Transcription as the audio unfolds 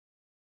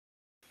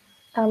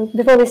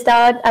Before we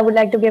start, I would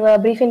like to give a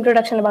brief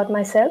introduction about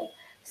myself.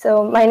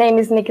 So, my name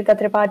is Nikita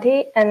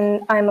Tripathi,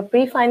 and I'm a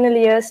pre-final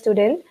year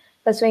student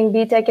pursuing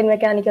BTech in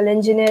Mechanical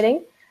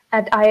Engineering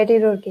at IIT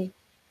Roorkee.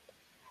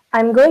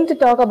 I'm going to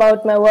talk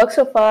about my work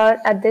so far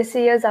at this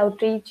year's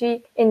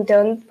Outreachy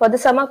intern for the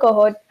summer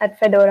cohort at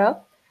Fedora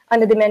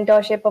under the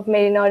mentorship of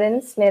Mary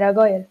Norden's Mera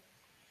Goyal.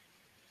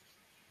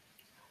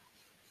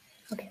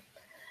 Okay.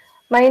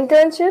 My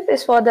internship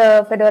is for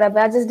the Fedora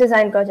Badges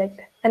Design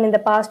Project, and in the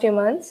past few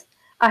months,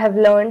 I have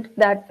learned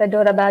that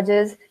Fedora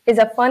Badges is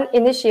a fun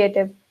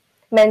initiative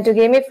meant to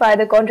gamify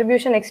the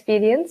contribution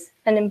experience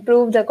and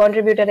improve the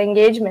contributor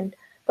engagement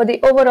for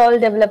the overall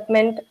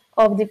development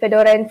of the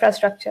Fedora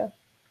infrastructure.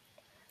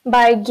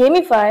 By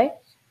gamify,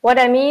 what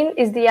I mean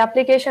is the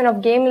application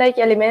of game-like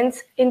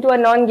elements into a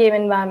non-game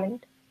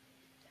environment.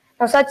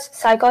 Now, such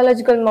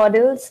psychological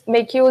models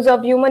make use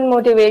of human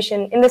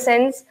motivation in the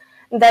sense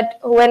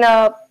that when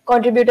a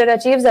contributor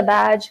achieves a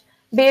badge,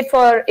 be it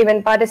for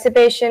event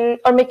participation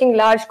or making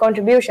large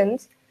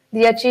contributions,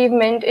 the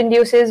achievement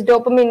induces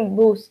dopamine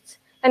boosts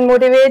and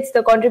motivates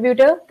the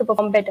contributor to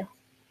perform better.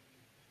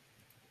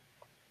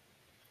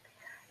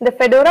 The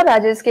Fedora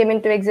badges came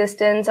into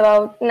existence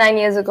about 9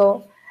 years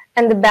ago,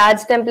 and the badge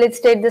template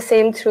stayed the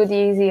same through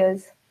these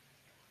years.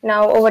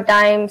 Now, over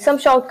time, some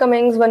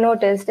shortcomings were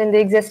noticed in the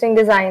existing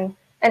design,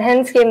 and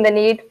hence came the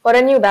need for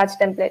a new badge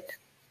template.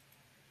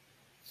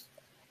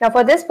 Now,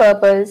 for this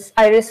purpose,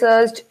 I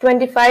researched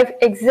 25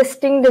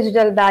 existing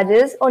digital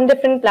badges on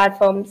different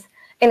platforms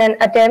in an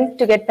attempt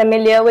to get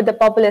familiar with the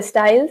popular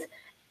styles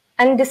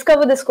and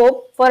discover the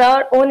scope for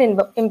our own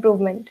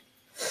improvement.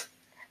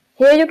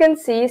 Here you can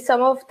see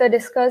some of the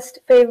discussed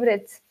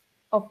favorites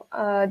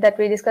that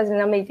we discussed in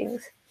our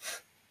meetings.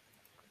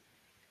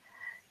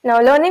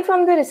 Now, learning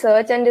from the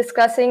research and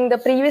discussing the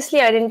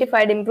previously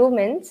identified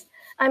improvements,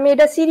 I made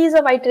a series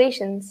of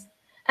iterations.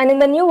 And in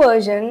the new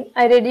version,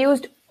 I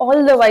reduced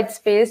all the white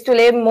space to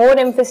lay more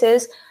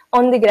emphasis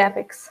on the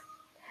graphics.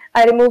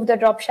 I removed the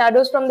drop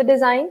shadows from the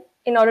design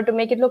in order to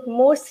make it look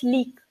more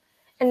sleek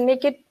and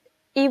make it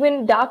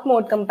even dark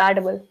mode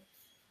compatible.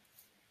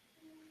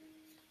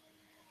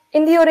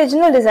 In the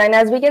original design,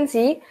 as we can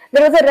see,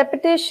 there was a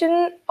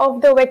repetition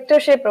of the vector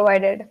shape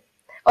provided.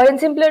 Or in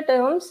simpler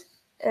terms,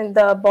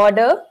 the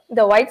border,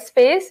 the white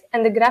space,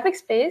 and the graphic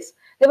space,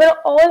 they were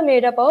all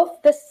made up of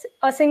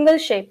a single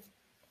shape.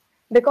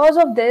 Because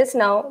of this,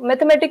 now,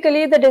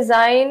 mathematically, the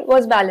design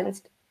was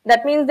balanced.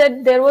 That means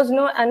that there was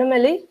no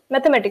anomaly,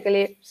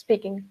 mathematically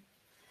speaking.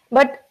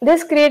 But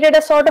this created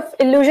a sort of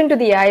illusion to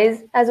the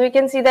eyes, as we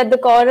can see that the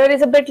corner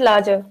is a bit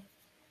larger.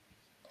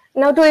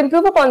 Now, to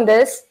improve upon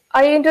this,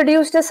 I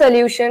introduced a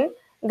solution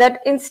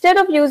that instead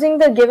of using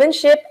the given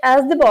shape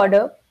as the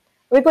border,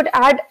 we could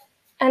add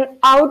an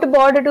out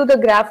border to the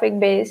graphic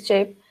base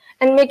shape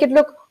and make it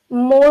look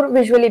more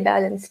visually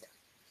balanced.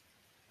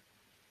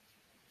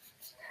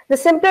 The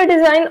simpler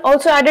design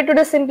also added to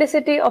the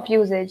simplicity of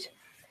usage.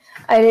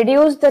 I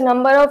reduced the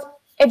number of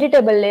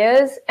editable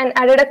layers and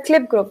added a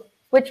clip group,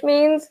 which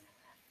means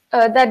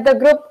that the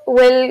group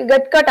will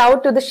get cut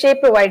out to the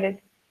shape provided.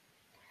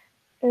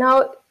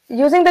 Now,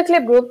 using the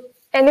clip group,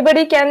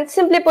 anybody can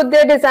simply put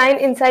their design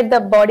inside the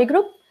body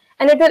group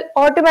and it will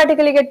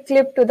automatically get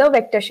clipped to the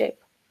vector shape.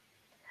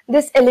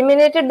 This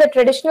eliminated the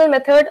traditional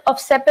method of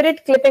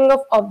separate clipping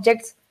of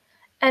objects,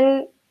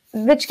 and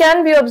which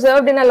can be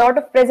observed in a lot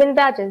of present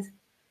badges.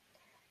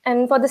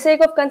 And for the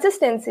sake of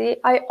consistency,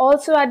 I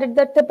also added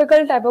the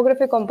typical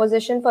typography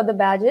composition for the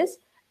badges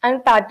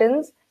and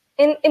patterns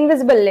in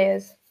invisible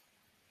layers.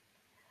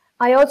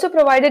 I also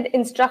provided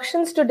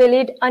instructions to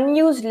delete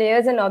unused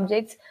layers and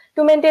objects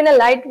to maintain a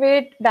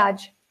lightweight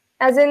badge,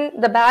 as in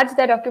the badge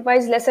that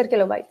occupies lesser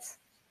kilobytes.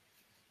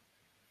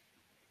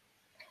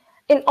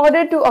 In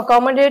order to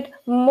accommodate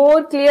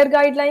more clear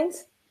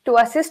guidelines, to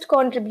assist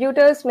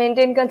contributors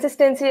maintain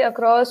consistency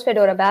across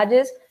Fedora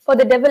badges for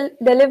the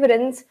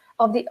deliverance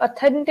of the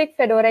authentic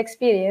Fedora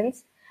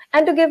experience,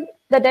 and to give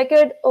the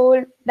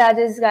decade-old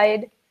badges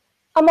guide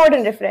a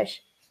modern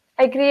refresh,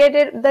 I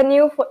created the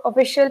new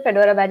official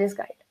Fedora badges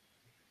guide.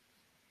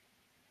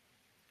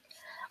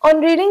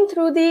 On reading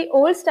through the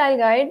old style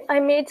guide, I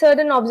made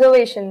certain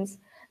observations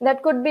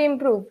that could be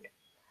improved.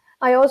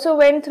 I also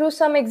went through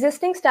some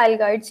existing style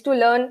guides to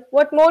learn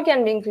what more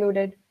can be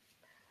included.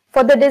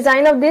 For the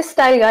design of this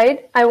style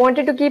guide, I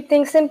wanted to keep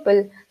things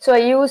simple, so I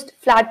used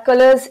flat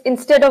colors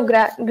instead of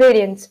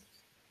gradients.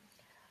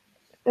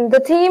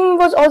 The theme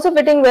was also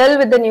fitting well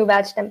with the new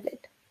badge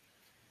template.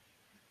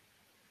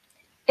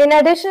 In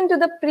addition to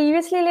the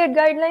previously laid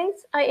guidelines,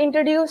 I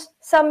introduced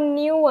some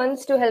new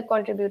ones to help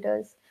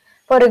contributors.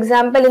 For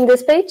example, in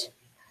this page,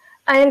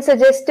 I am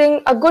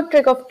suggesting a good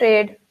trick of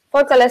trade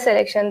for color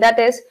selection, that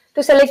is,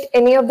 to select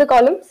any of the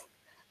columns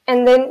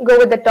and then go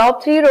with the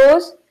top 3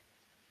 rows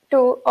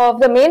of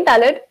the main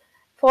palette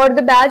for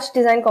the badge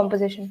design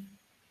composition.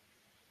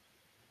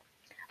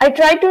 I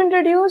tried to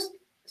introduce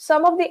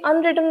some of the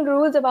unwritten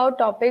rules about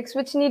topics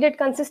which needed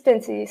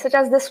consistency, such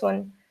as this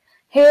one.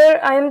 Here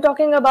I am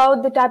talking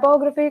about the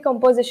typography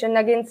composition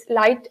against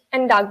light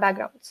and dark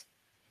backgrounds.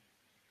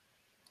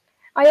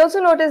 I also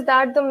noticed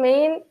that the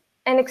main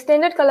and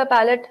extended color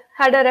palette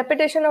had a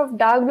repetition of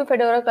dark blue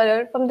Fedora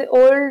color from the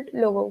old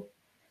logo.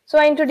 So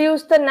I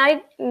introduced the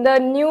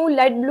new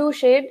light blue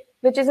shade,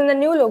 which is in the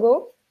new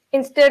logo,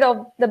 instead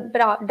of the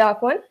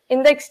dark one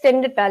in the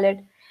extended palette.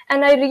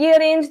 And I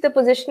rearranged the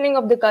positioning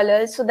of the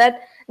colors so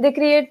that they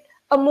create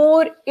a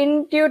more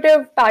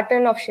intuitive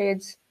pattern of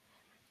shades.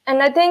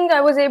 And I think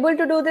I was able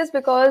to do this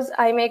because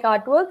I make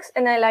artworks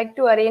and I like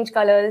to arrange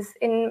colors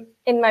in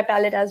my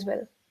palette as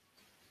well.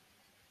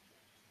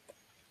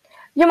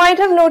 You might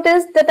have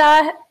noticed that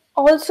I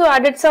also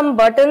added some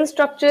button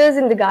structures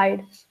in the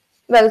guide.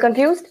 Well,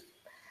 confused?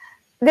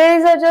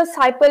 These are just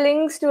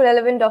hyperlinks to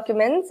relevant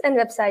documents and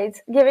websites,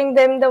 giving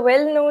them the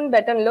well-known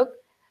button look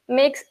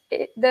makes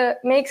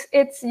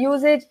its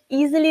usage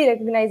easily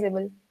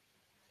recognizable.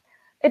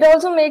 It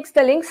also makes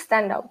the links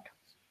stand out.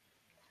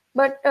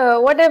 But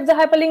what if the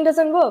hyperlink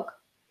doesn't work?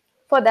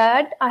 For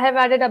that, I have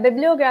added a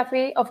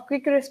bibliography of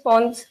quick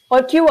response or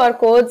QR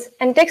codes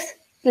and text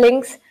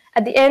links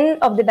at the end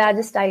of the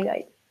badge style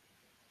guide.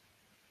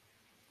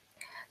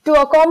 To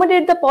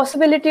accommodate the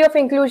possibility of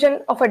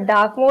inclusion of a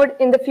dark mode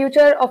in the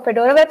future of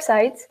Fedora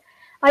websites,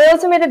 I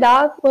also made a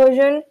dark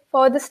version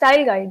for the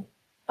style guide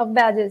of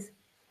badges.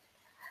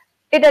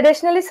 It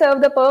additionally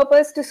served the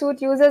purpose to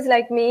suit users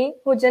like me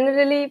who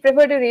generally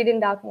prefer to read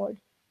in dark mode.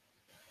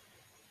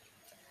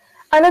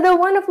 Another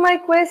one of my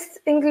quests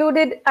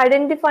included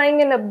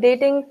identifying and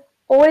updating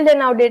old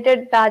and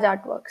outdated badge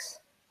artworks.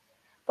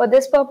 For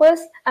this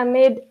purpose, I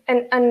made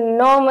an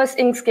enormous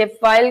Inkscape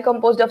file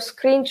composed of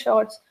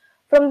screenshots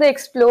from the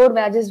Explore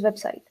Badges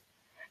website.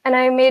 And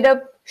I made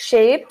up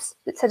shapes,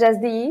 such as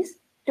these,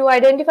 to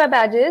identify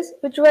badges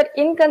which were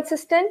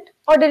inconsistent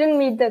or didn't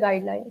meet the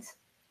guidelines.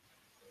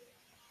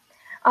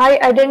 I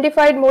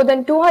identified more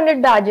than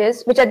 200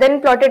 badges, which I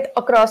then plotted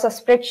across a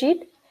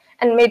spreadsheet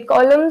and made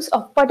columns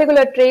of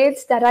particular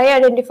traits that I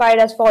identified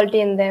as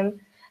faulty in them.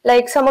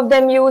 Like some of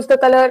them used the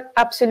color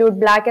absolute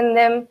black in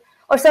them,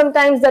 or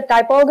sometimes the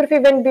typography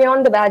went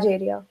beyond the badge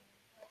area.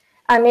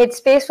 I made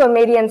space for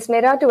Mary and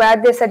Smira to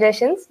add their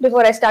suggestions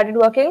before I started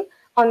working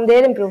on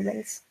their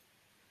improvements.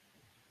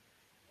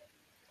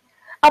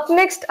 Up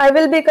next, I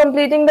will be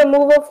completing the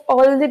move of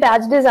all the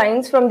badge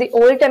designs from the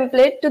old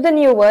template to the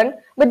new one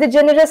with the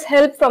generous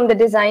help from the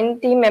design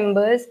team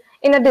members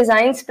in a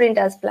design sprint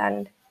as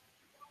planned.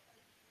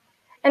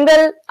 And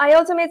well, I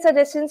also made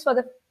suggestions for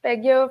the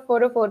Pegure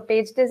 404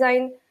 page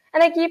design,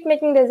 and I keep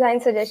making design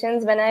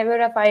suggestions whenever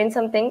I find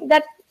something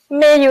that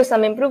may use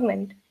some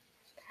improvement.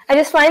 I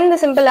just find the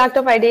simple act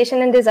of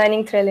ideation and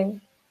designing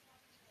thrilling.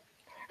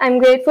 I'm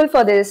grateful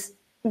for this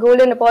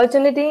golden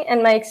opportunity,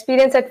 and my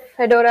experience at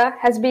Fedora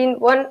has been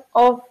one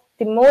of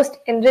the most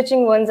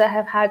enriching ones I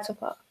have had so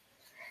far.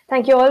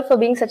 Thank you all for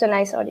being such a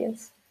nice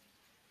audience.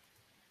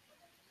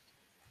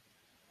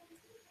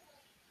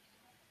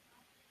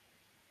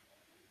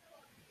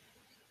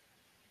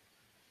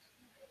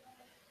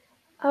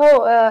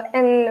 Oh,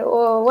 and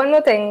one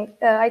more thing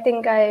I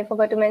think I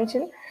forgot to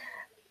mention.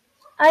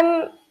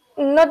 I'm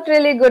not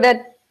really good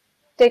at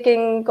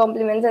taking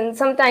compliments, and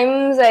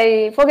sometimes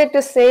I forget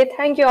to say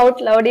thank you out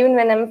loud even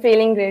when I'm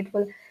feeling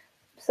grateful.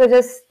 So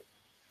just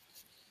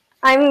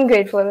I'm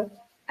grateful.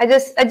 I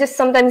just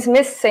sometimes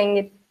miss saying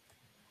it.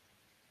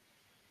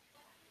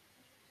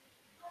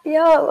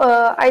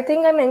 Yeah, I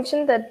think I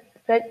mentioned that,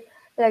 right?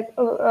 Like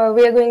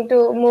we are going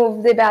to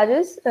move the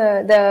badges,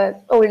 the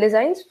old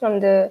designs from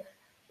the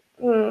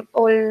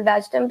old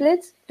badge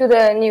templates to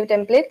the new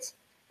templates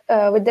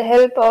with the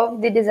help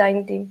of the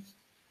design team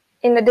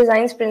in the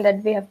design sprint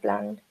that we have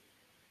planned.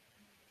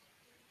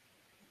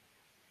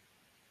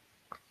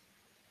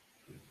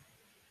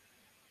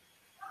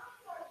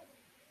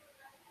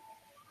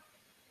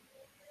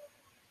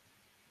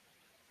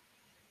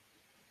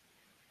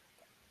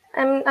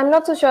 I'm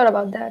not so sure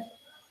about that.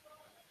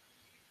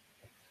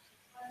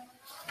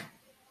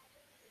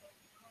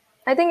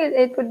 I think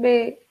it would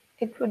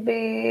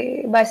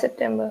be by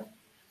September.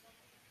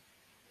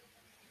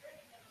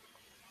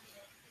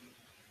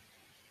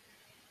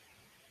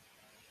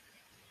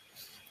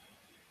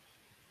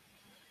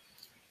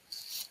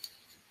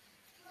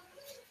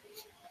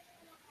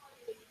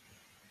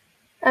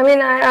 I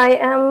mean, I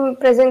am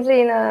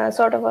presently in a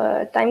sort of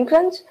a time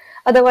crunch.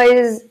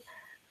 Otherwise,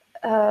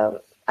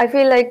 I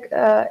feel like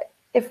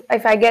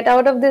if I get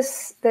out of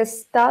this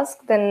task,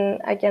 then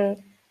I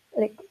can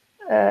like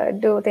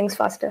do things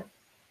faster.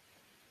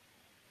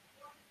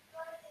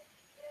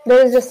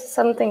 There is just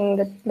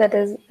something that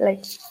is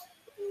like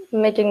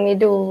making me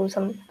do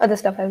some other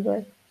stuff as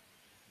well.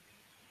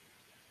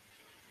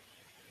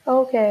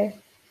 Okay,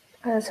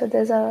 so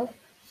there's a.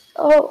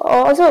 Oh,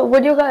 also,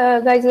 would you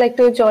guys like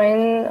to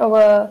join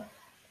our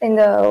in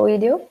the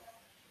video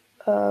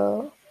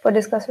for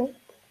discussion?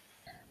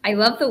 I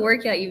love the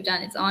work that you've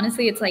done.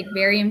 It's like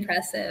very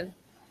impressive.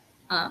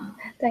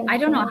 Thank I you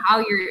don't so know much. how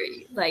you're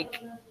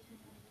like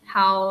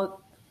how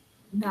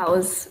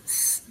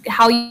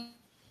how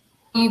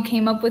you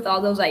came up with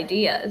all those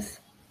ideas.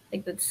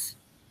 Like that's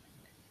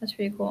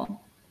pretty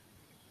cool.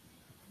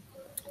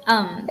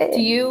 Do Eh,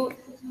 you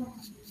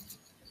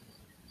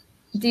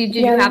Did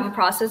you Yeah. have a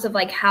process of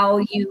like how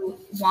you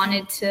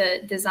wanted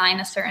to design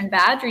a certain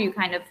badge, or you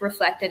kind of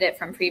reflected it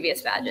from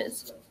previous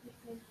badges?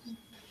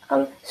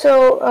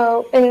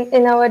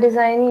 In our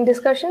design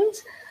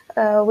discussions,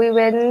 we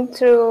went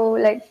through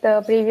like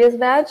the previous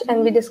batch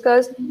and we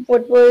discussed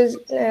what was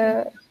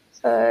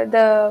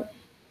the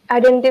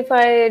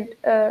identified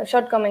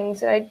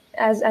shortcomings, right?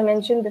 As I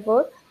mentioned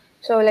before.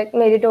 So like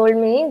Mary told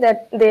me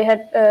that they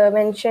had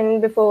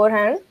mentioned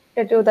beforehand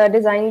to the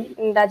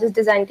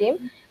design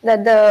team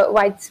that the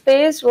white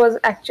space was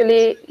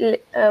actually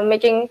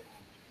making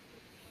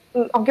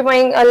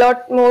occupying a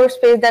lot more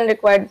space than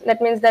required.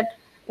 That means that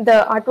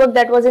the artwork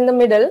that was in the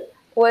middle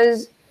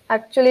was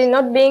actually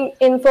not being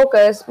in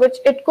focus, which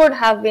it could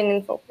have been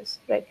in focus,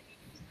 right?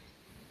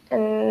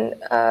 And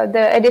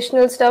the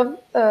additional stuff,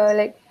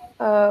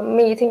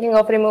 me thinking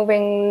of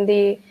removing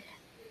the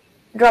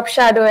drop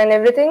shadow and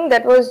everything,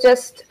 that was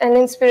just an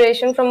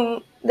inspiration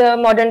from the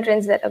modern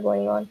trends that are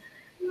going on.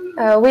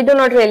 We do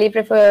not really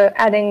prefer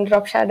adding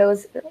drop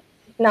shadows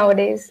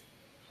nowadays.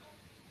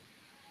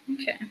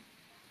 Okay.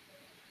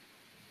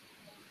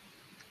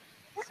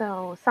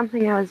 So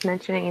something I was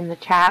mentioning in the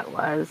chat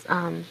was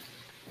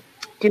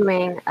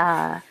doing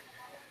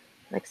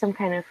like some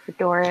kind of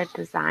Fedora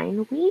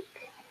design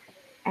week,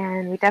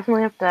 and we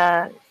definitely have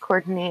to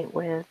coordinate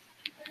with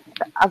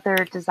the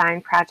other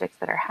design projects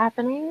that are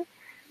happening.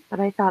 But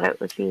I thought it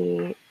would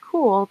be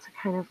cool to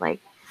kind of like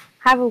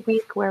have a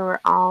week where we're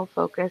all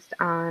focused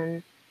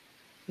on,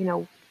 you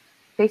know,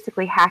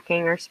 basically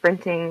hacking or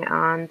sprinting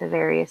on the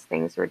various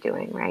things we're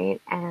doing,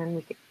 right? And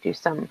we could do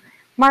some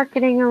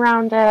marketing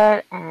around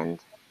it. And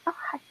oh,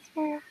 hi,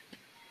 Sarah.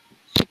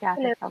 She got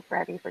Hello. herself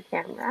ready for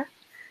camera.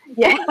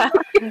 Yeah.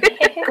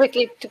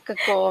 Quickly took a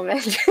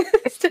comment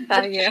to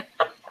tell you.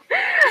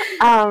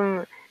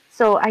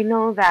 So I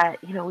know that,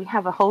 you know, we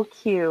have a whole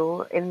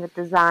queue in the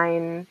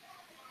design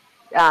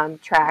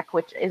track,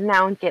 which is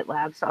now in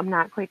GitLab, so I'm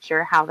not quite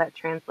sure how that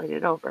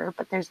translated over,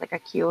 but there's like a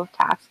queue of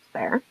tasks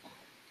there.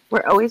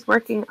 We're always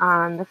working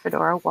on the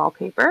Fedora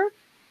wallpaper.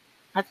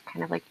 That's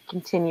kind of like a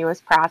continuous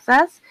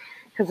process,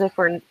 because if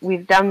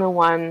we've done the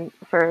one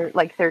for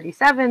like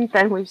 37,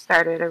 then we've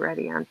started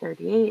already on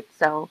 38.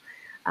 So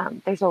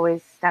there's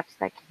always steps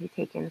that can be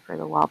taken for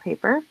the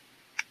wallpaper.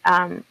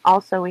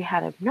 Also, we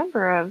had a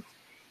number of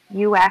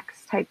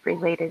UX type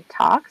related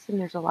talks, and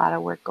there's a lot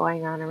of work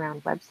going on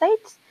around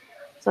websites.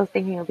 So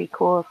thinking it would be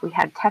cool if we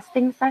had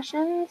testing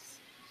sessions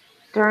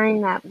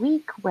during that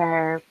week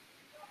where,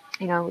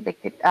 you know, they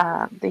could,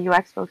 the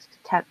UX folks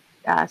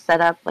could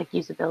set up like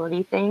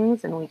usability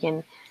things, and we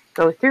can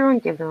go through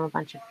and give them a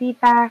bunch of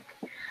feedback.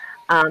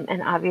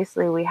 And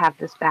obviously we have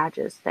this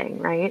badges thing,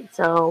 right?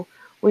 So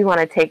we want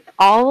to take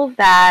all of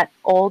that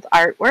old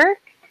artwork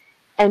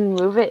and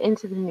move it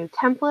into the new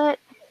template,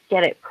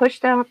 get it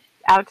pushed out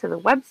to the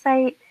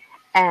website,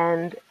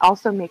 and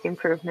also make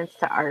improvements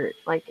to art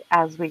like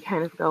as we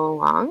kind of go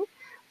along.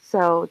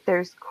 So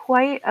there's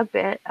quite a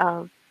bit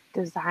of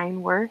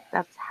design work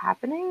that's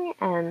happening,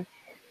 and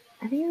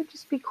I think it would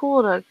just be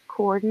cool to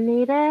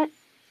coordinate it.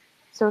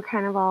 So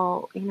kind of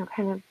all, you know,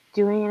 kind of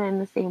doing it in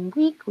the same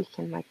week, we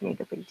can like make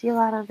a big deal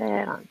out of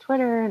it on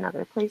Twitter and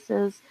other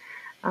places.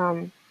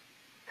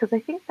 Because I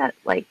think that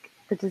like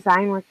the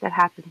design work that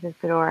happens in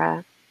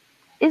Fedora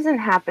isn't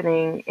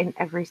happening in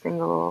every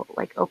single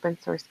like open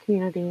source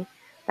community.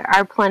 There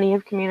are plenty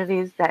of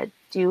communities that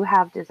do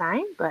have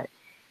design, but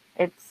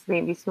it's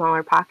maybe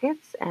smaller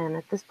pockets. And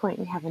at this point,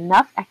 we have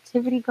enough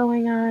activity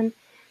going on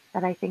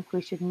that I think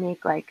we should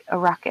make like a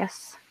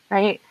ruckus,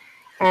 right?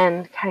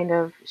 And kind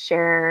of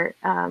share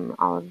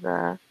all of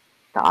the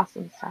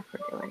awesome stuff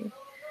we're doing.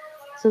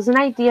 So it's an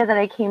idea that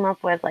I came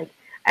up with. Like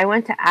I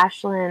went to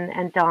Ashlyn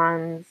and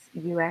Dawn's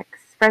UX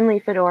friendly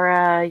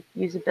Fedora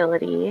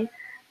usability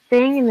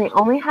thing, and they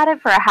only had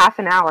it for a half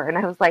an hour, and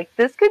I was like,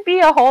 this could be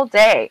a whole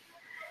day.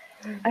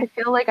 I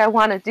feel like I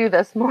want to do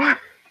this more.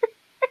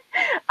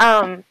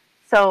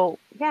 So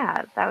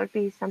yeah, that would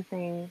be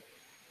something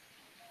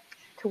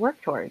to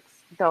work towards,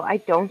 though I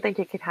don't think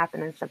it could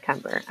happen in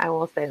September. I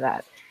will say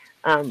that.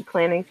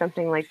 Planning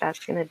something like that's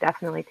going to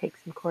definitely take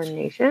some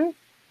coordination.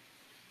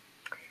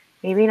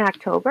 Maybe in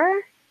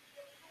October,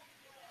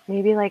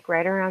 maybe like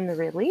right around the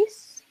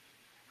release,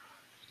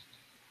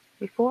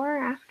 before,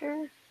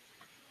 after,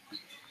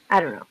 I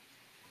don't know.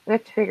 We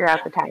have to figure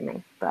out the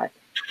timing, but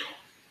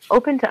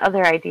open to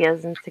other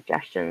ideas and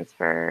suggestions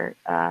for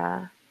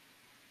an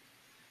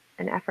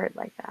effort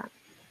like that.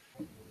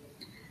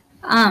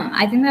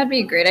 I think that'd be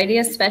a great idea,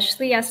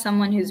 especially as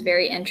someone who's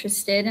very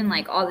interested in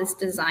like all this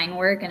design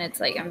work, and it's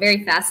like I'm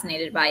very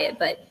fascinated by it,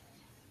 but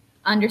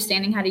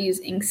understanding how to use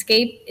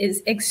Inkscape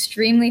is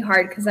extremely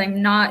hard because I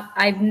don't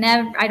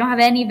have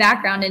any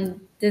background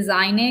in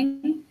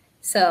designing.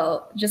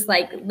 So just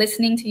like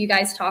listening to you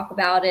guys talk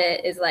about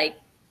it is like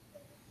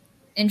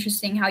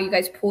interesting how you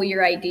guys pull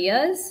your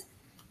ideas,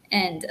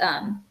 and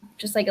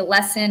just like a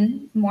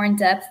lesson more in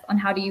depth on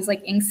how to use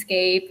like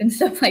Inkscape and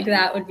stuff like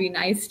that would be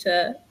nice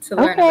to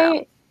learn about.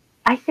 Okay,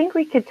 I think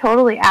we could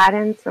totally add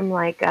in some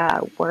like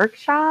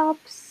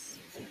workshops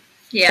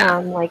Yeah.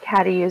 some like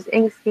how to use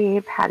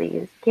Inkscape, how to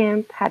use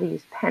GIMP, how to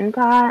use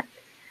Penpot,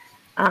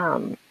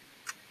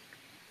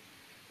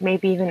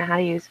 maybe even how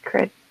to use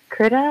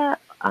Krita.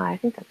 I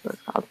think that's what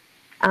it's called.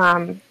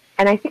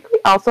 And I think we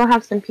also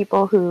have some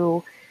people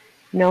who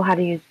know how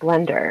to use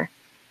Blender.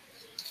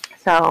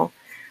 So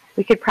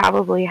we could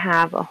probably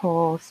have a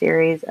whole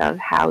series of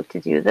how to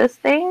do this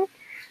thing.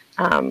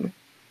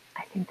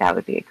 I think that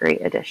would be a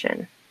great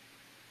addition.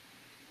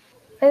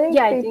 I think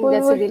Yeah, I think people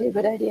that's a would. really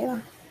good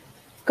idea.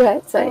 Go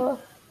ahead, sorry.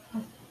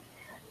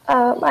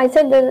 Uh, I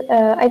said that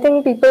I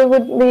think people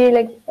would be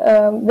like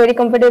very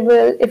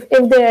comfortable if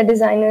they are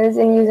designers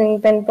in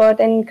using Penpot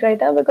and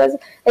Krita, because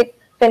like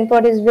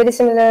Penpot is very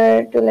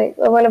similar to like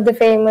one of the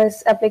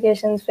famous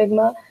applications,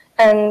 Figma,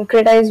 and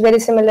Krita is very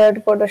similar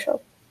to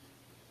Photoshop.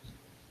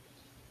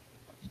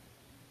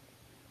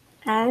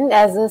 And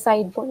as a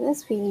side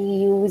bonus, we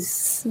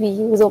use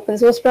open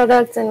source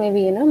products, and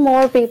maybe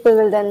more people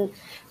will then,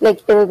 like,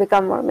 it will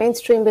become more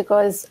mainstream,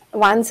 because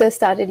once I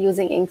started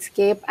using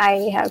Inkscape,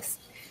 I have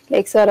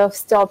like sort of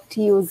stopped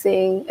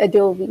using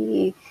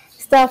Adobe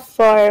stuff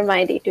for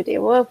my day-to-day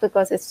work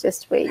because it's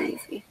just way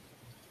easy.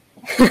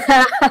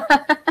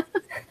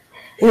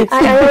 We've I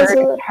converted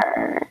also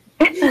her.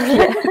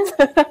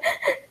 yeah,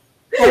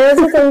 I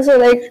also think so.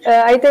 Like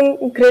I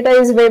think Krita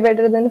is way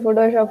better than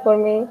Photoshop for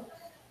me.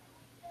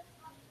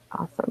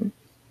 Awesome.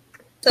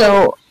 So,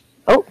 So,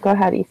 oh, go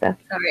ahead, Isa.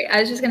 sorry, I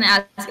was just gonna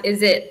ask: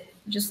 is it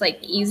just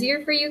like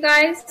easier for you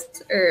guys,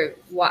 or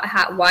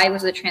why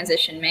was the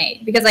transition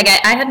made? Because like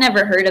I had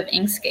never heard of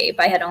Inkscape.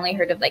 I had only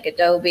heard of like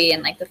Adobe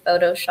and like the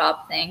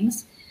Photoshop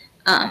things.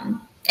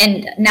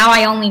 And now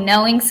I only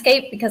know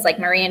Inkscape because like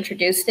Marie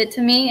introduced it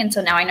to me, and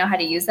so now I know how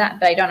to use that,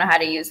 but I don't know how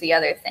to use the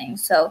other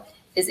things. So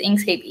is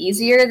Inkscape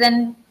easier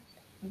than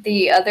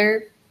the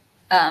other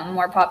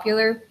more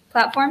popular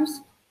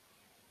platforms?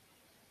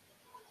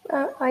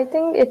 I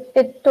think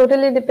it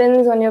totally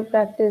depends on your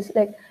practice.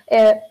 Like,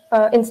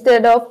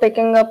 instead of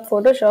picking up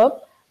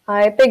Photoshop,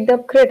 I picked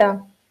up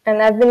Krita,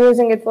 and I've been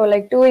using it for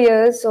like 2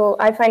 years, so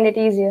I find it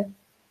easier.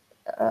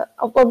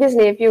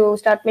 Obviously, if you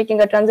start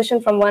making a transition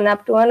from one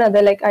app to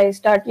another, like I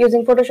start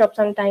using Photoshop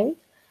sometimes,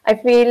 I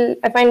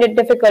find it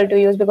difficult to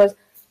use because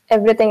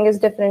everything is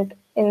different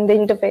in the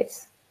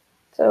interface.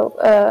 So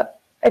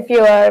if you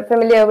are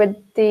familiar with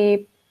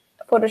the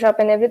Photoshop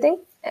and everything,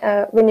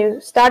 when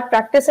you start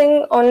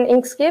practicing on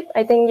Inkscape,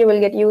 I think you will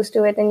get used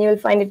to it and you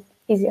will find it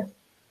easier.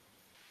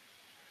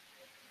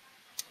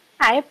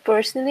 I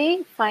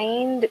personally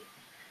find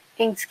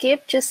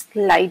Inkscape just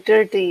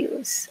lighter to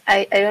use.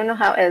 I don't know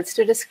how else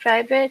to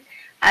describe it.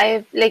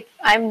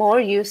 I'm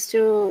more used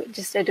to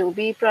just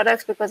Adobe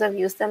products because I've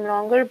used them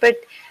longer, but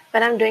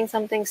when I'm doing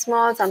something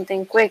small,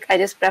 something quick, I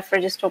just prefer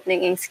just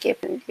opening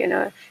Inkscape,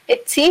 and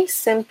it seems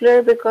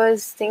simpler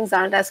because things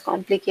aren't as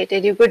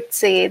complicated. You could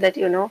say that,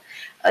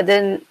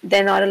 then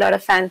there are not a lot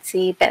of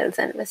fancy bells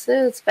and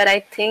whistles, but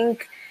I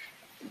think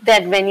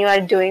that when you are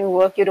doing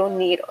work, you don't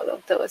need all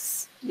of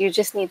those. You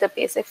just need the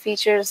basic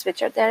features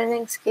which are there in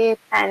Inkscape,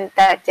 and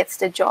that gets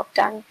the job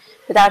done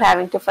without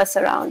having to fuss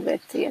around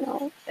with,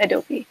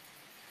 Adobe.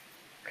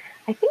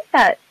 I think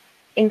that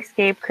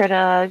Inkscape,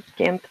 Krita,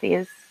 GIMP,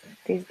 these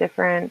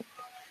different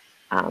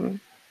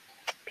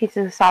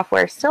pieces of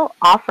software still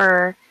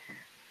offer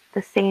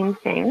the same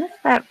things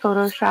that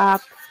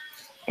Photoshop,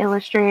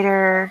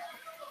 Illustrator.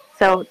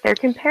 So they're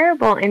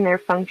comparable in their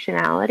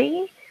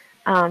functionality.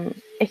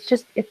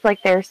 It's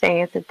like they're saying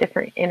it's a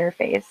different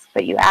interface.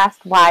 But you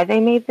asked why they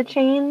made the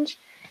change.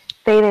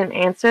 They didn't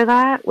answer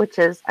that, which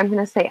is, I'm going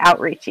to say,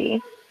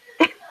 outreachy.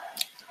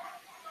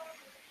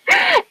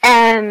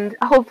 And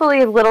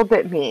hopefully a little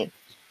bit me.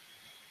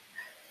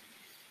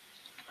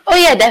 Oh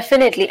yeah,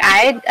 definitely.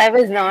 I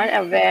was not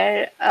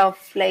aware of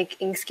like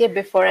Inkscape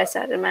before I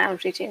started my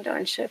outreach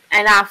internship,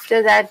 and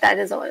after that, that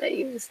is all I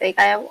use. Like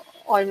I have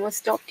almost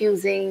stopped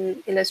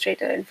using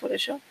Illustrator and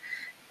Photoshop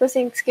because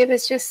Inkscape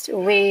is just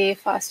way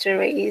faster,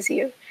 way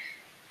easier.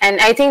 And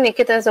I think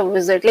Nikita is a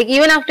wizard. Like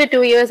even after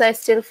 2 years, I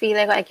still feel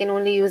like I can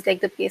only use like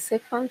the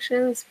basic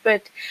functions.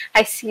 But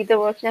I see the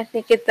work that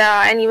Nikita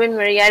and even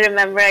Maria. I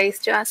remember I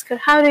used to ask her,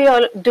 "How do you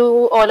all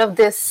do all of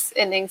this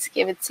in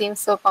Inkscape? It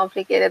seems so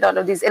complicated. All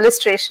of these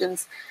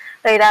illustrations,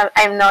 right?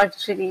 I'm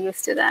not really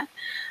used to that."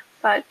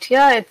 But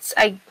yeah,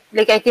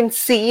 I can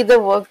see the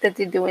work that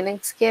they do in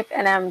Inkscape,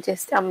 and I'm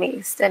just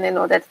amazed. And I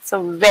know that it's a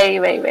very,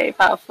 very, very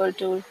powerful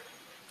tool.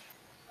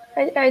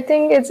 I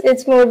think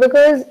it's more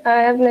because I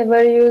have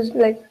never used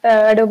like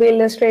Adobe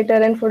Illustrator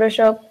and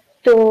Photoshop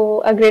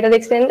to a greater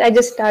extent. I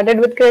just started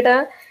with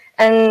Krita,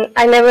 and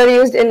I never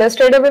used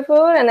Illustrator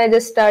before, and I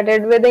just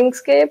started with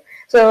Inkscape.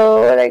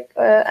 So like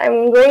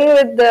I'm going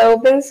with the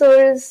open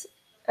source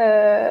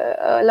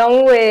a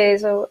long way.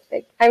 So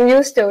like I'm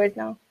used to it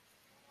now.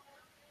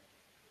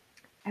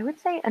 I would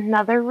say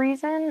another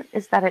reason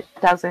is that it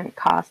doesn't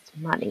cost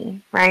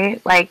money,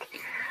 right? Like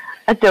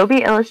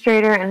Adobe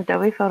Illustrator and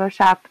Adobe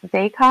Photoshop,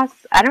 they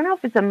cost, I don't know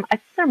if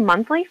it's their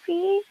monthly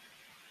fee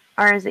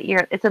or is it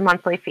it's a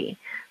monthly fee.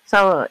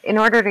 So in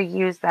order to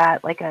use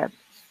that, like a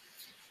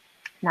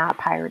not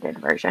pirated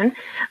version,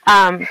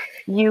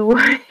 you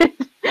would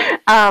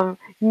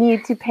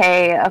need to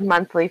pay a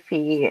monthly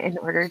fee in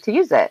order to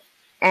use it.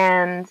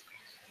 And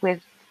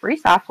with free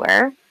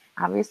software,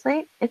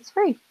 obviously, it's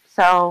free.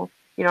 So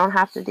you don't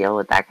have to deal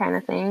with that kind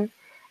of thing.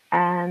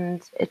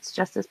 And it's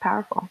just as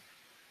powerful.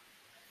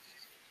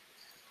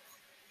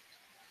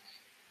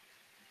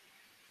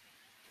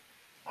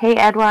 Hey,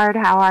 Edward,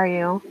 how are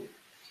you?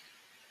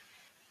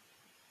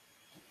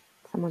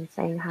 Someone's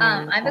saying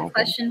hi. I have a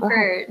question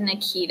for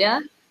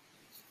Nikita.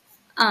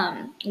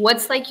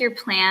 What's like your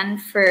plan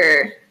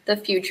for the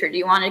future? Do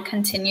you want to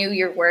continue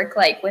your work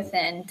like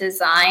within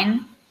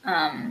design,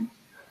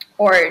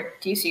 or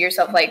do you see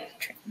yourself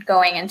like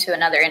going into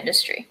another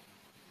industry?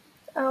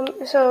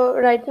 So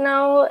right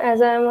now,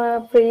 as I'm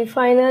a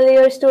pre-final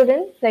year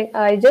student, like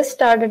I just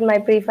started my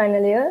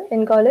pre-final year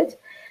in college,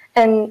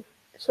 and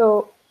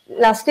so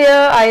last year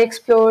I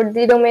explored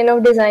the domain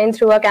of design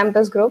through a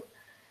campus group,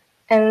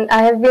 and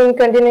I have been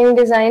continuing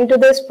design to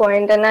this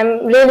point, and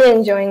I'm really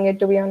enjoying it,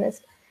 to be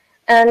honest.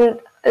 And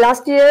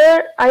last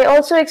year I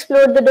also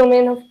explored the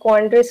domain of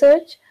quant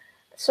research.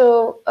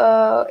 So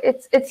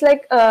it's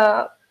like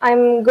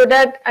I'm good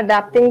at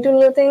adapting to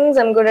new things.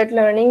 I'm good at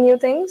learning new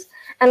things,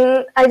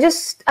 and I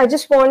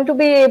just want to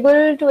be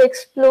able to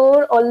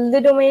explore all the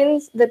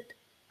domains that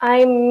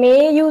I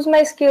may use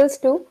my skills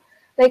to.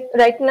 Like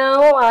right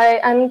now,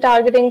 I'm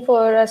targeting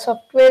for a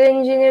software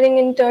engineering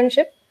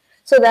internship,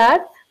 so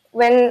that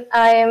when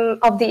I am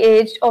of the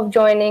age of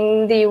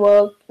joining the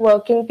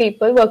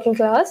working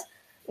class,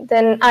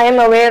 then I am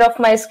aware of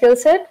my skill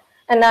set,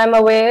 and I'm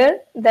aware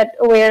that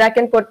where I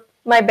can put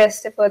my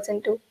best efforts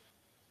into.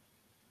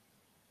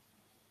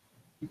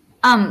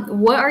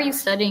 What are you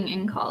studying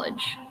in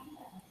college?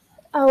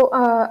 Oh,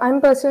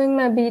 I'm pursuing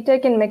my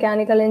BTech in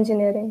mechanical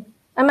engineering.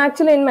 I'm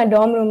actually in my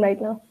dorm room right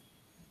now.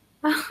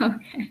 Oh,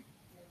 okay.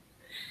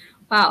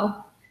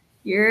 Wow.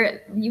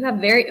 You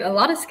have a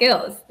lot of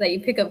skills that you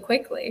pick up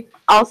quickly.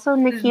 Also,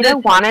 Nikita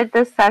wanted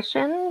this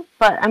session,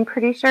 but I'm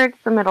pretty sure it's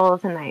the middle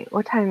of the night.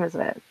 What time is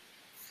it?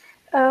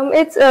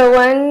 It's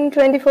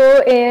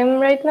 1:24 a.m.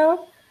 right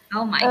now.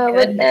 Oh my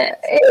But goodness.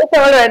 it's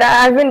all right.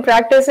 I've been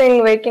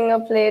practicing waking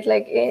up late,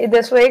 like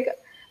this week,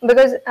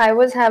 because I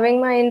was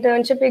having my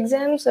internship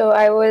exam. So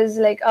I was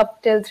like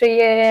up till 3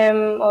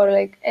 a.m. or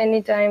like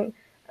any time,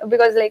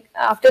 because like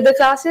after the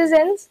classes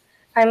ends,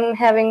 I'm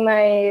having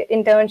my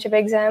internship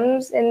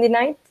exams in the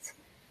night.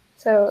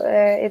 So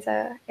it's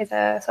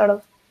a sort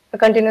of a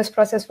continuous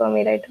process for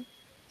me right now.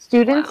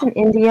 Students Wow. in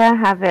India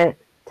have it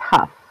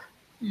tough.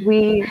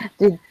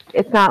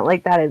 It's not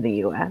like that in the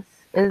US.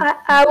 It's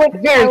I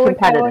would very I would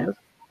competitive.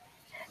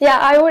 Yeah,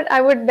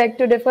 I would beg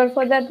to differ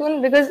for that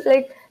one, because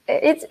like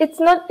it's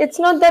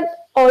not that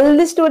all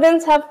the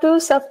students have to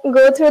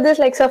go through this,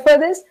 like suffer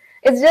this.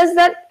 It's just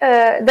that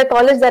the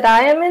college that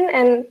I am in,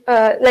 and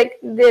like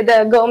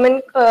the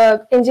government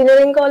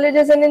engineering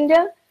colleges in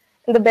India,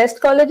 the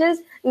best colleges,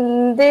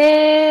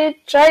 they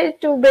try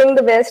to bring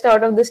the best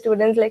out of the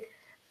students. Like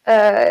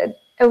uh,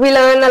 we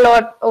learn a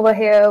lot over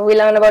here. We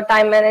learn about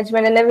time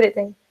management and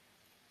everything.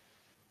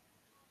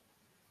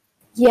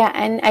 Yeah,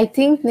 and I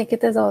think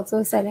Nikita's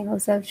also selling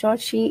herself short.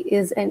 She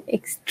is an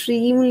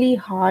extremely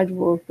hard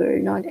worker.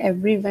 Not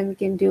everyone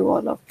can do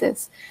all of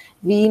this.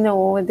 We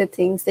know the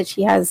things that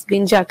she has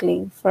been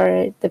juggling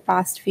for the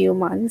past few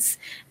months,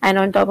 and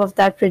on top of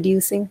that,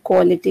 producing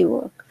quality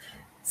work.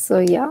 So,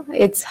 yeah,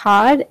 it's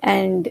hard,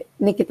 and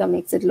Nikita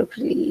makes it look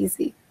really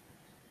easy.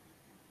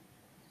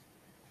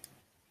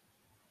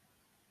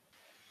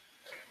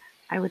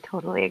 I would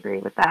totally agree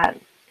with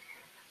that.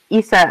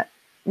 Issa,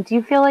 do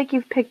you feel like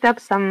you've picked up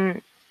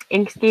some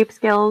Inkscape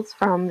skills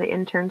from the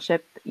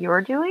internship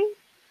you're doing?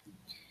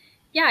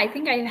 Yeah, I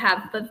think I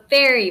have, but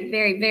very,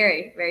 very,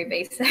 very, very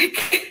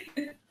basic.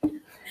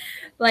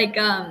 Like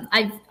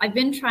I've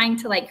been trying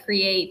to like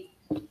create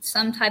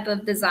some type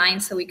of design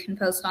so we can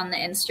post on the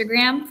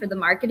Instagram for the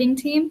marketing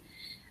team,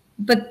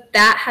 but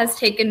that has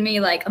taken me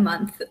like a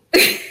month.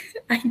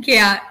 I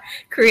can't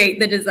create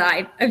the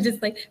design. I'm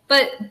just like,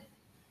 but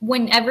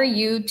whenever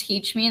you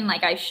teach me and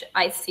like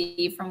I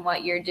see from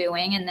what you're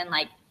doing, and then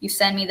like you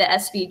send me the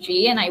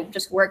SVG and I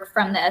just work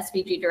from the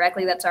SVG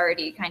directly that's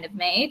already kind of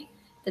made,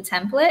 the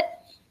template,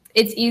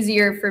 it's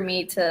easier for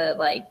me to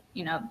like,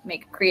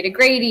 create a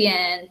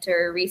gradient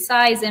or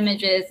resize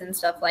images and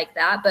stuff like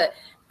that. But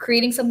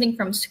creating something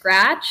from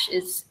scratch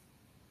is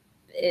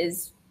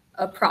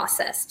a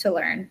process to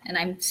learn, and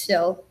I'm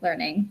still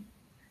learning.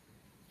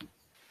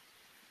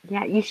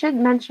 Yeah, you should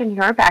mention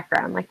your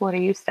background. Like, what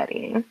are you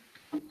studying?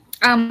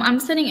 I'm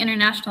studying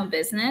international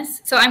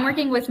business. So I'm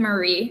working with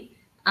Marie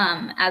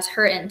as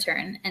her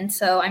intern. And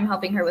so I'm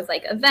helping her with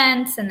like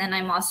events. And then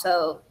I'm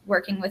also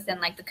working within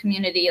like the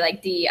community,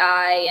 like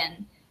DEI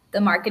and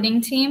the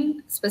marketing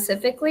team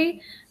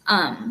specifically.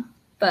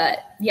 But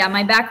yeah,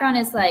 my background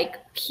is like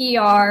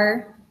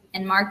PR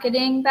and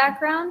marketing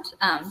background.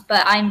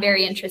 But I'm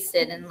very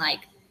interested in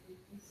like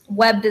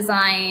web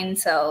design.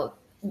 So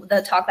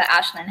the talk that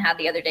Ashlyn had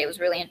the other day was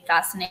really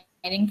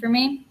fascinating for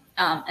me.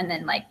 And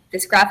then like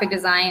this graphic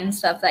design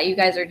stuff that you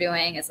guys are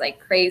doing is like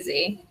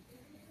crazy.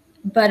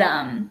 But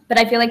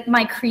I feel like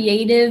my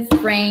creative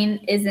brain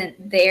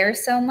isn't there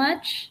so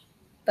much,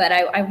 but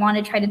I want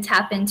to try to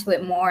tap into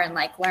it more and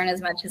like learn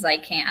as much as I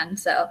can.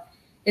 So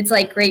it's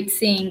like great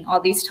seeing all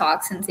these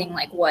talks and seeing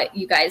like what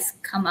you guys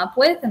come up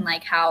with and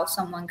like how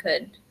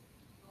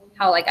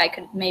like I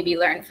could maybe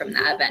learn from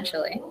that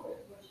eventually.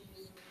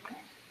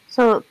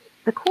 So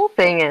the cool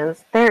thing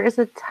is there is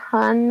a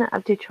ton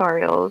of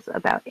tutorials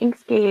about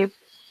Inkscape,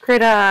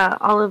 Krita,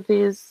 all of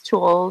these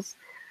tools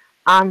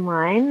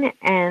online,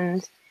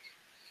 and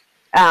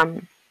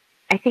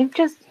I think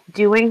just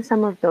doing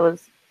some of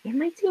those, it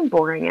might seem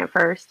boring at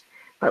first,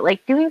 but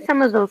like doing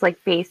some of those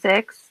like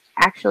basics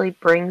actually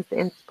brings the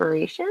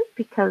inspiration,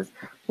 because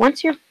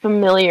once you're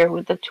familiar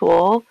with the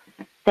tool,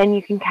 then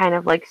you can kind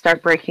of like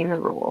start breaking the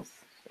rules,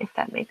 if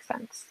that makes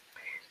sense.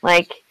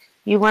 Like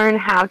you learn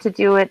how to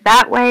do it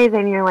that way,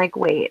 then you're like,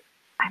 wait,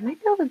 I might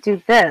be able to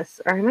do this,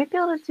 or I might be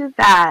able to do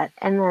that,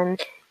 and then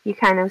you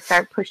kind of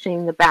start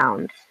pushing the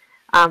bounds.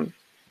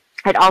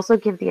 I'd also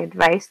give the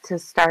advice to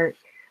start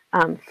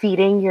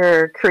feeding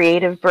your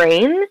creative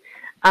brain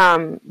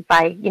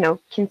by,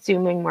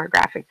 consuming more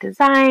graphic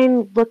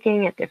design,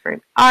 looking at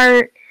different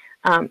art,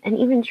 and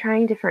even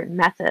trying different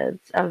methods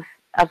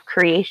of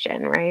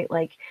creation, right?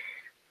 Like,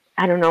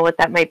 I don't know what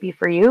that might be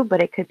for you,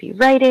 but it could be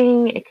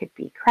writing, it could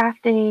be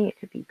crafting, it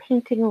could be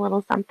painting a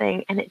little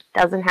something, and it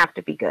doesn't have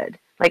to be good.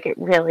 Like, it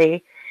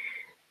really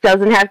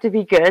doesn't have to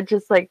be good.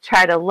 Just like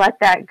try to let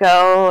that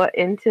go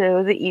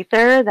into the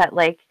ether, that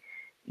like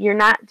you're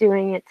not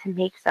doing it to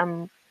make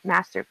some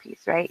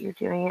masterpiece, right? You're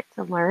doing it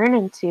to learn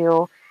and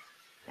to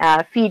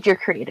feed your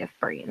creative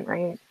brain,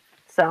 right?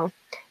 So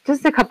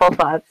just a couple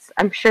thoughts.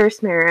 I'm sure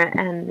Smira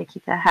and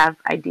Nikita have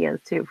ideas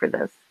too for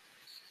this.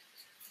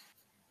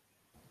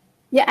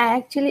 Yeah, I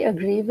actually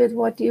agree with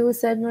what you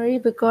said, Marie,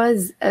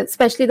 because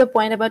especially the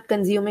point about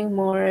consuming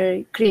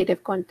more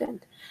creative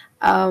content.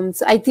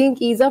 So I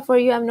think, Isa, for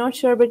you, I'm not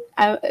sure, but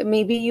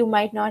maybe you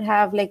might not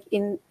have like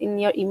in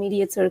your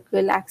immediate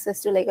circle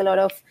access to like a lot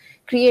of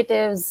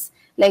creatives,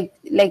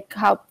 like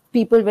how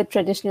people with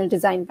traditional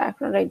design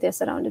background, right? They're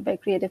surrounded by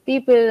creative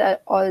people.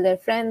 All their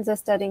friends are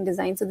studying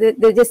design, so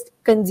they just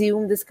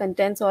consume this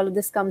content. So all of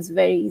this comes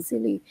very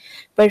easily.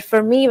 But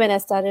for me, when I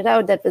started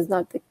out, that was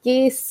not the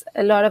case.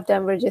 A lot of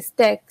them were just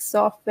tech,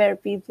 software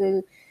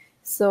people.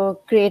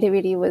 So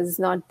creativity was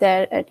not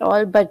there at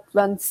all. But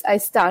once I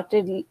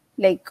started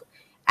like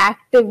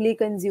actively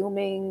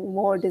consuming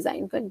more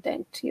design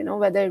content,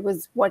 whether it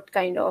was what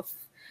kind of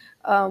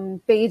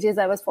pages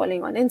I was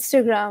following on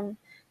Instagram,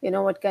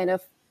 what kind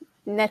of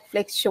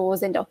Netflix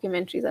shows and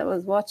documentaries I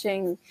was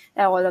watching,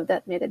 all of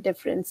that made a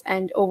difference.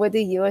 And over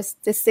the years,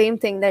 the same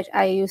thing that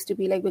I used to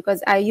be like,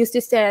 because I used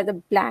to stare at the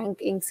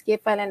blank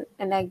Inkscape file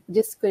and I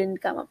just couldn't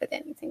come up with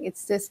anything.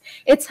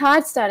 It's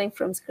hard starting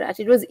from scratch.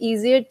 It was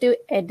easier to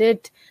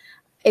edit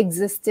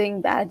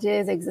existing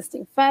badges,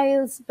 existing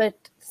files, but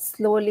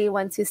slowly,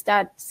 once you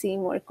start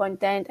seeing more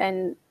content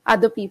and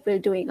other people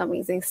doing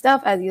amazing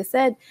stuff, as you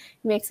said,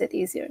 makes it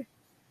easier.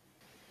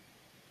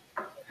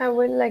 I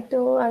would like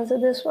to answer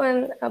this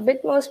one a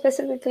bit more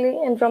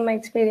specifically and from my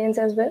experience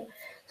as well.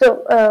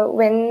 So,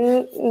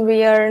 when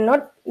we are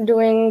not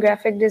doing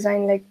graphic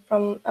design like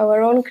from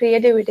our own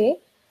creativity,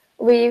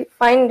 we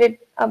find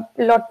it a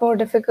lot more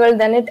difficult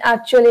than it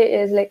actually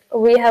is. Like,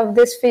 we have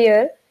this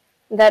fear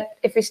that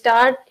if we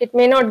start, it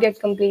may not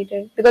get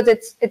completed because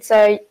it's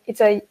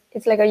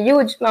like a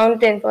huge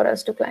mountain for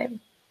us to climb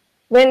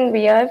when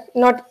we are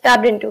not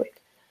tapped into it.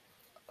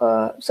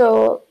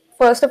 So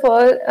first of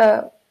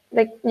all,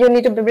 like you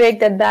need to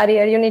break that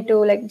barrier. You need to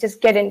like just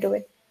get into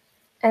it.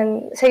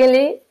 And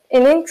secondly,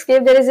 in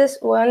Inkscape there is this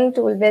one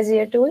tool,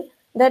 Bezier tool,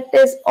 that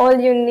is all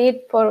you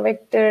need for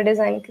vector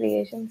design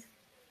creations.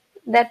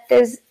 That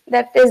is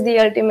the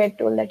ultimate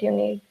tool that you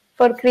need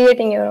for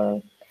creating your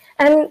own.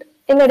 And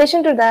in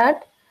addition to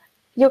that,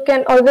 you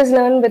can always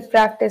learn with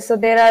practice. So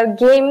there are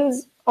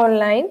games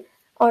online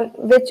on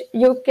which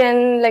you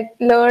can like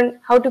learn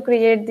how to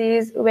create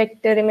these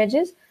vector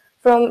images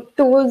from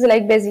tools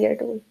like Bezier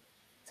tool.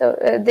 So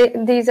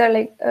these are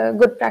like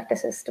good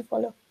practices to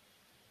follow.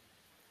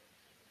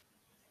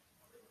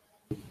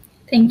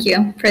 Thank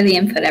you for the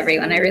input,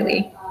 everyone. I'm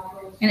going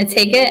to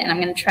take it and I'm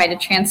going to try to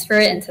transfer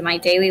it into my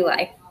daily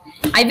life.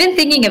 I've been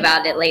thinking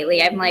about it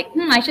lately. I'm like,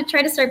 I should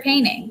try to start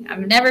painting. I've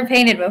never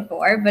painted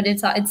before, but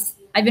it's.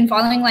 I've been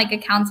following like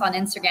accounts on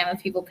Instagram of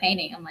people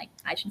painting. I'm like,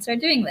 I should start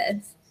doing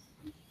this.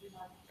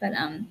 But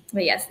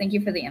yes, thank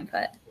you for the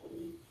input.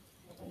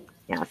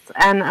 Yes,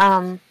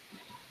 and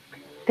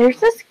there's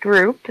this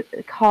group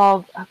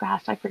called, oh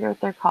gosh, I forget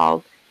what they're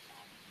called.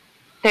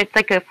 It's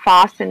like a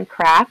Foss and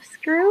Crafts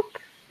group,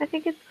 I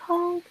think it's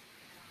called.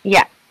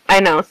 Yeah, I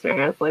know. So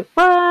I was like,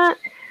 what?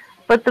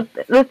 But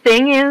the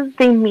thing is,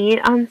 they meet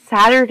on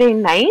Saturday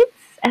nights,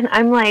 and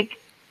I'm like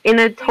in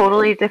a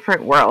totally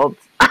different world.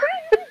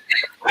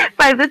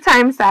 By the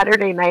time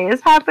Saturday night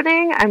is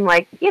happening, I'm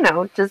like,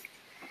 just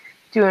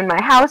doing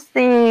my house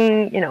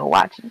thing,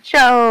 watching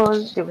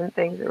shows, doing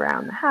things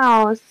around the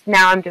house.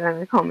 Now I'm doing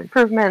like home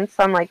improvements,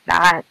 so I'm like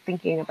that,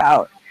 thinking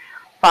about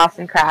Foss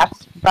and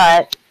Crafts.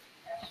 But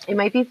it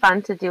might be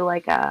fun to do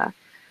like a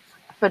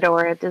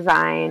Fedora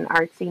design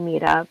artsy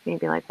meetup,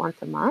 maybe like once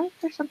a month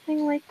or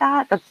something like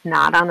that. That's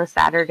not on a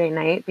Saturday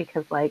night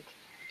because like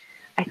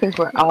I think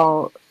we're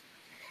all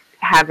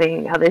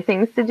having other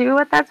things to do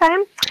at that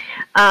time.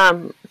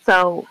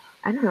 So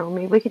I don't know,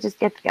 maybe we could just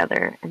get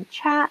together and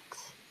chat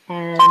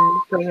and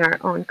bring our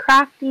own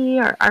crafty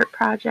or art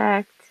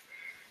project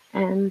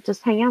and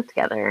just hang out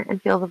together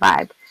and feel the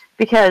vibe.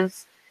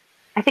 Because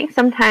I think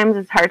sometimes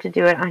it's hard to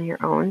do it on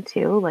your own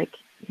too. Like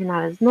you're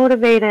not as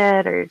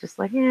motivated or you're just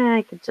like, yeah,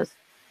 I could just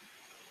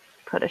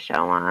put a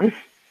show on,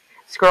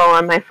 scroll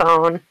on my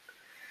phone.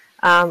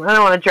 I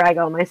don't want to drag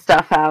all my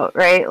stuff out,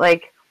 right?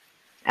 Like,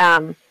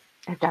 I've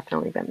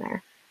definitely been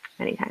there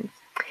many times.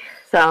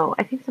 So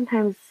I think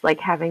sometimes like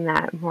having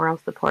that moral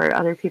support,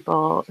 other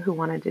people who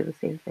want to do the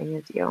same thing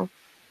as you.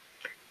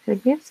 So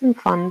we have some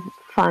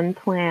fun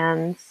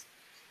plans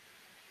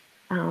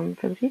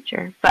for the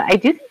future. But I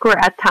do think we're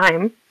at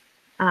time.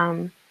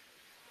 Um,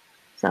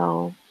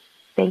 so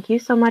thank you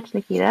so much,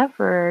 Nikita,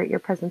 for your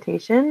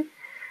presentation.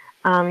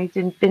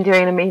 You've been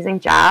doing an amazing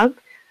job.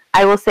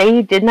 I will say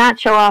you did not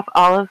show off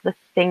all of the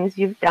things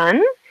you've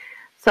done.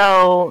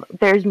 So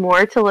there's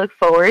more to look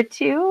forward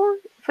to,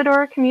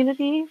 Fedora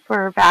community,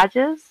 for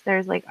badges.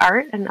 There's like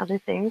art and other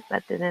things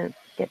that didn't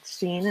get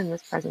seen in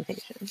this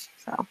presentation.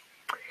 So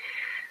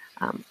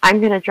I'm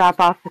going to drop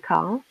off the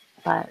call,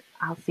 but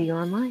I'll see you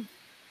online.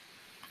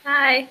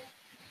 Hi.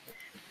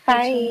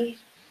 Bye.